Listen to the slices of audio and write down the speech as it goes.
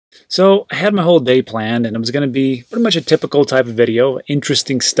So I had my whole day planned, and it was going to be pretty much a typical type of video,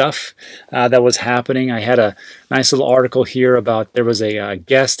 interesting stuff that was happening. I had a nice little article here about there was a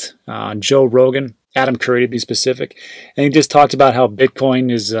guest, Joe Rogan, Adam Curry to be specific, and he just talked about how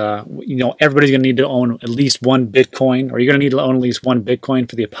Bitcoin is, everybody's going to need to own at least one Bitcoin, or you're going to need to own at least one Bitcoin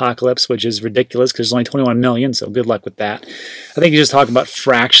for the apocalypse, which is ridiculous because there's only 21 million, so good luck with that. I think he just talked about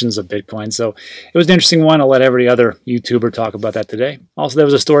fractions of Bitcoin, so it was an interesting one. I'll let every other YouTuber talk about that today. Also, there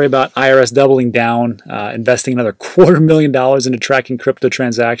was a story about IRS doubling down, investing another $250,000 into tracking crypto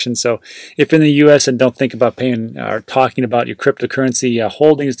transactions. So if you're in the U.S. and don't think about paying or talking about your cryptocurrency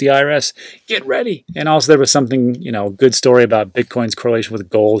holdings to the IRS, get ready. And also there was something, good story about Bitcoin's correlation with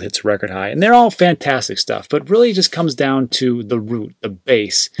gold hits a record high. And they're all fantastic stuff, but really it just comes down to the root, the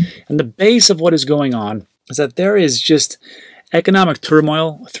base. And the base of what is going on is that there is just economic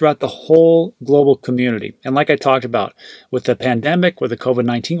turmoil throughout the whole global community. And like I talked about, with the pandemic, with the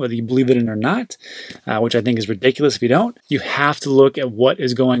COVID-19, whether you believe it or not, which I think is ridiculous if you don't, you have to look at what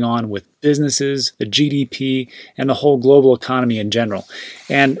is going on with businesses, the GDP, and the whole global economy in general.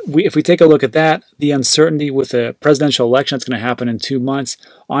 And if we take a look at that, the uncertainty with the presidential election that's going to happen in 2 months,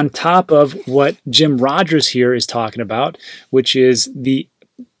 on top of what Jim Rogers here is talking about, which is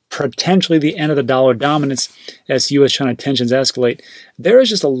potentially the end of the dollar dominance as U.S.-China tensions escalate, there is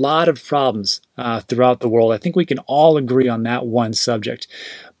just a lot of problems throughout the world. I think we can all agree on that one subject.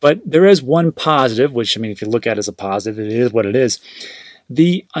 But there is one positive, which, if you look at it as a positive, it is what it is.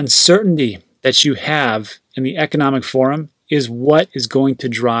 The uncertainty that you have in the economic forum is what is going to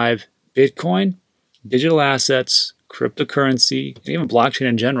drive Bitcoin, digital assets, cryptocurrency, and even blockchain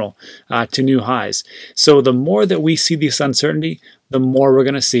in general, to new highs. So the more that we see this uncertainty, the more we're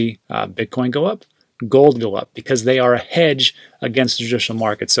going to see Bitcoin go up, gold go up, because they are a hedge against the traditional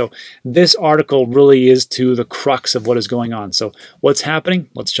market. So this article really is to the crux of what is going on. So what's happening?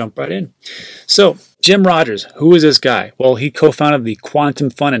 Let's jump right in. So Jim Rogers, who is this guy? Well, he co-founded the Quantum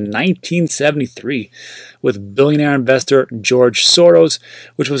Fund in 1973 with billionaire investor George Soros,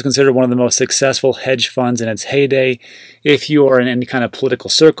 which was considered one of the most successful hedge funds in its heyday. If you are in any kind of political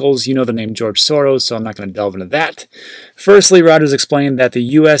circles, you know the name George Soros, so I'm not going to delve into that. Firstly, Rogers explained that the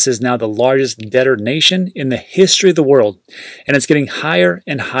U.S. is now the largest debtor nation in the history of the world, and it's getting higher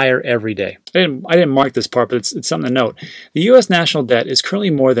and higher every day. I didn't mark this part, but it's something to note. The U.S. national debt is currently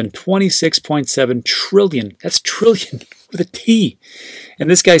more than 26.7 trillion. That's trillion with a T. And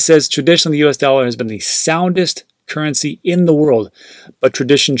this guy says traditionally the U.S. dollar has been the soundest currency in the world, but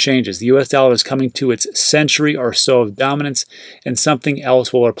tradition changes. The U.S. dollar is coming to its century or so of dominance, and something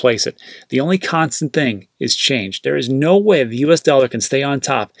else will replace it. The only constant thing is change. There is no way the U.S. dollar can stay on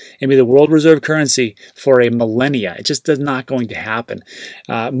top and be the world reserve currency for a millennia. It just is not going to happen.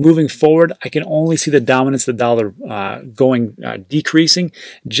 Moving forward, I can only see the dominance of the dollar decreasing,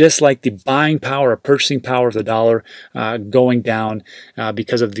 just like the buying power or purchasing power of the dollar going down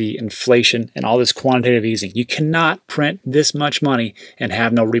because of the inflation and all this quantitative easing. You cannot print this much money and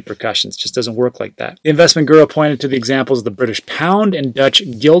have no repercussions. It just doesn't work like that. The investment guru pointed to the examples of the British pound and Dutch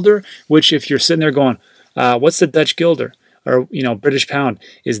guilder, which if you're sitting there going, what's the Dutch guilder? Or, British pound,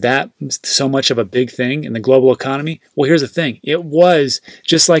 is that so much of a big thing in the global economy? Well, here's the thing. It was.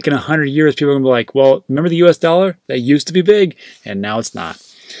 Just like in 100 years, people are going to be like, well, remember the U.S. dollar? That used to be big, and now it's not.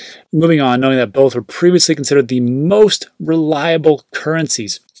 Moving on, knowing that both were previously considered the most reliable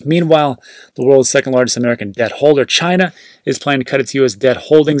currencies. Meanwhile, the world's second largest American debt holder, China, is planning to cut its U.S. debt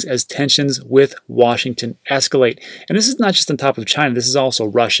holdings as tensions with Washington escalate. And this is not just on top of China, this is also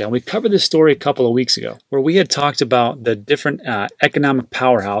Russia. And we covered this story a couple of weeks ago, where we had talked about the different economic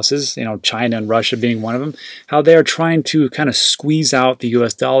powerhouses, China and Russia being one of them, how they are trying to kind of squeeze out the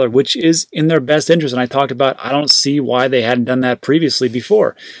U.S. dollar, which is in their best interest. And I talked about, I don't see why they hadn't done that previously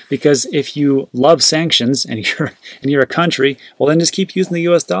before. Because if you love sanctions and you're a country, well, then just keep using the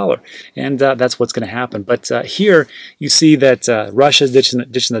U.S. dollar. And that's what's going to happen. But here you see that Russia is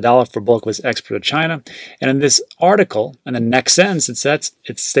ditching the dollar for bulk of its export to China. And in this article, in the next sentence,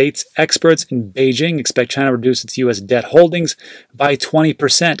 it states experts in Beijing expect China to reduce its U.S. debt holdings by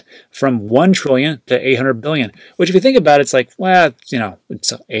 20% from $1 trillion to $800 billion. Which, if you think about it, it's like, well,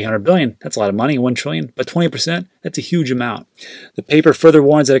 it's $800 billion. That's a lot of money, $1 trillion. But 20%, that's a huge amount. The paper further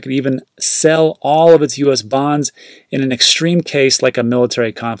warns that it could even sell all of its U.S. bonds in an extreme case like a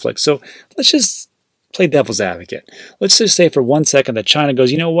military conflict. So let's just play devil's advocate. Let's just say for 1 second that China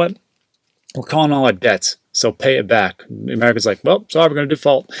goes, you know what? We're calling all our debts, so pay it back. America's like, well, sorry, we're going to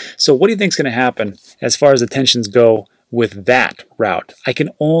default. So what do you think is going to happen as far as the tensions go with that route? I can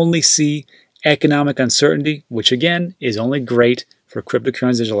only see economic uncertainty, which again is only great for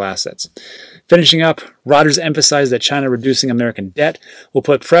cryptocurrency digital assets. Finishing up, Reuters emphasized that China reducing American debt will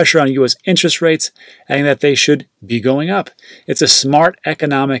put pressure on U.S. interest rates, adding that they should be going up. It's a smart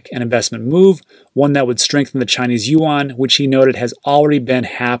economic and investment move, one that would strengthen the Chinese yuan, which he noted has already been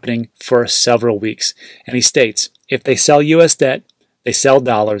happening for several weeks. And he states, if they sell U.S. debt, they sell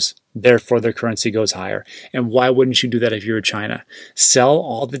dollars, therefore their currency goes higher. And why wouldn't you do that if you're China? Sell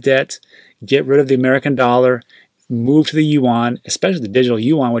all the debt, get rid of the American dollar, move to the yuan, especially the digital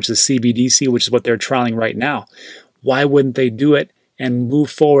yuan, which is CBDC, which is what they're trialing right now. Why wouldn't they do it and move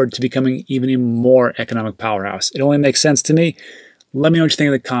forward to becoming even a more economic powerhouse? It only makes sense to me. Let me know what you think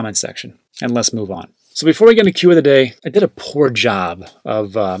in the comments section, and let's move on. So before we get into Q of the day, I did a poor job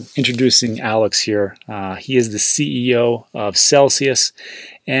of introducing Alex here. He is the CEO of Celsius,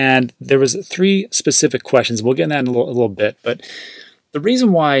 and there was 3 specific questions. We'll get into that in a little bit, but the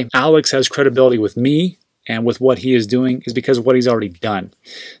reason why Alex has credibility with me and with what he is doing is because of what he's already done.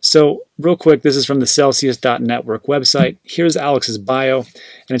 So real quick, this is from the Celsius.network website. Here's Alex's bio,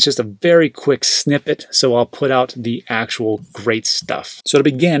 and it's just a very quick snippet, so I'll put out the actual great stuff. So to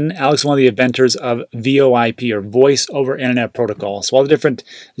begin, Alex is one of the inventors of VoIP, or Voice over Internet Protocol. So all the different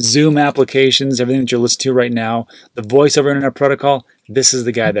Zoom applications, everything that you're listening to right now, the Voice over Internet Protocol, this is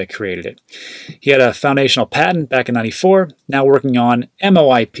the guy that created it. He had a foundational patent back in '94, now working on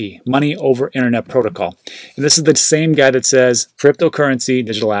MOIP, Money over Internet Protocol. And this is the same guy that says cryptocurrency,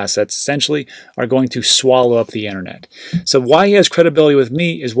 digital assets, essentially are going to swallow up the internet. So why he has credibility with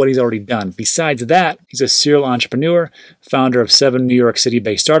me is what he's already done. Besides that, he's a serial entrepreneur, founder of 7 New York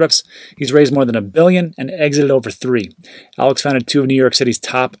City-based startups. He's raised more than $1 billion and exited over 3. Alex founded 2 of New York City's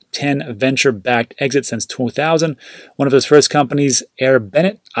top 10 venture-backed exits since 2000. One of his first companies, Air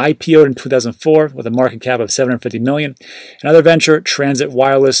Bennett, IPO'd in 2004 with a market cap of $750 million. Another venture, Transit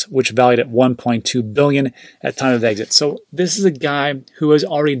Wireless, which valued at $1.2 billion at time of exit. So this is a guy who has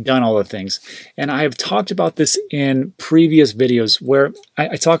already done all the things. And I have talked about this in previous videos where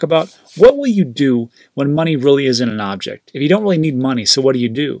I talk about what will you do when money really isn't an object? If you don't really need money, so what do you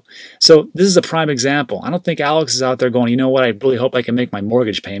do? So this is a prime example. I don't think Alex is out there going, you know what, I really hope I can make my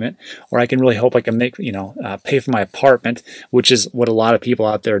mortgage payment, or I can really hope I can make, pay for my apartment, which is what a lot of people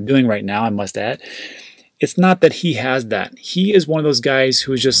out there are doing right now, I must add. It's not that he has that. He is one of those guys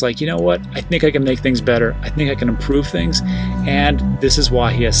who is just like, you know what, I think I can make things better. I think I can improve things. And this is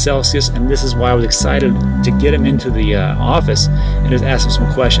why he has Celsius. And this is why I was excited to get him into the office and just ask him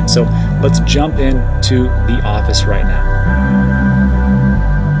some questions. So let's jump into the office right now.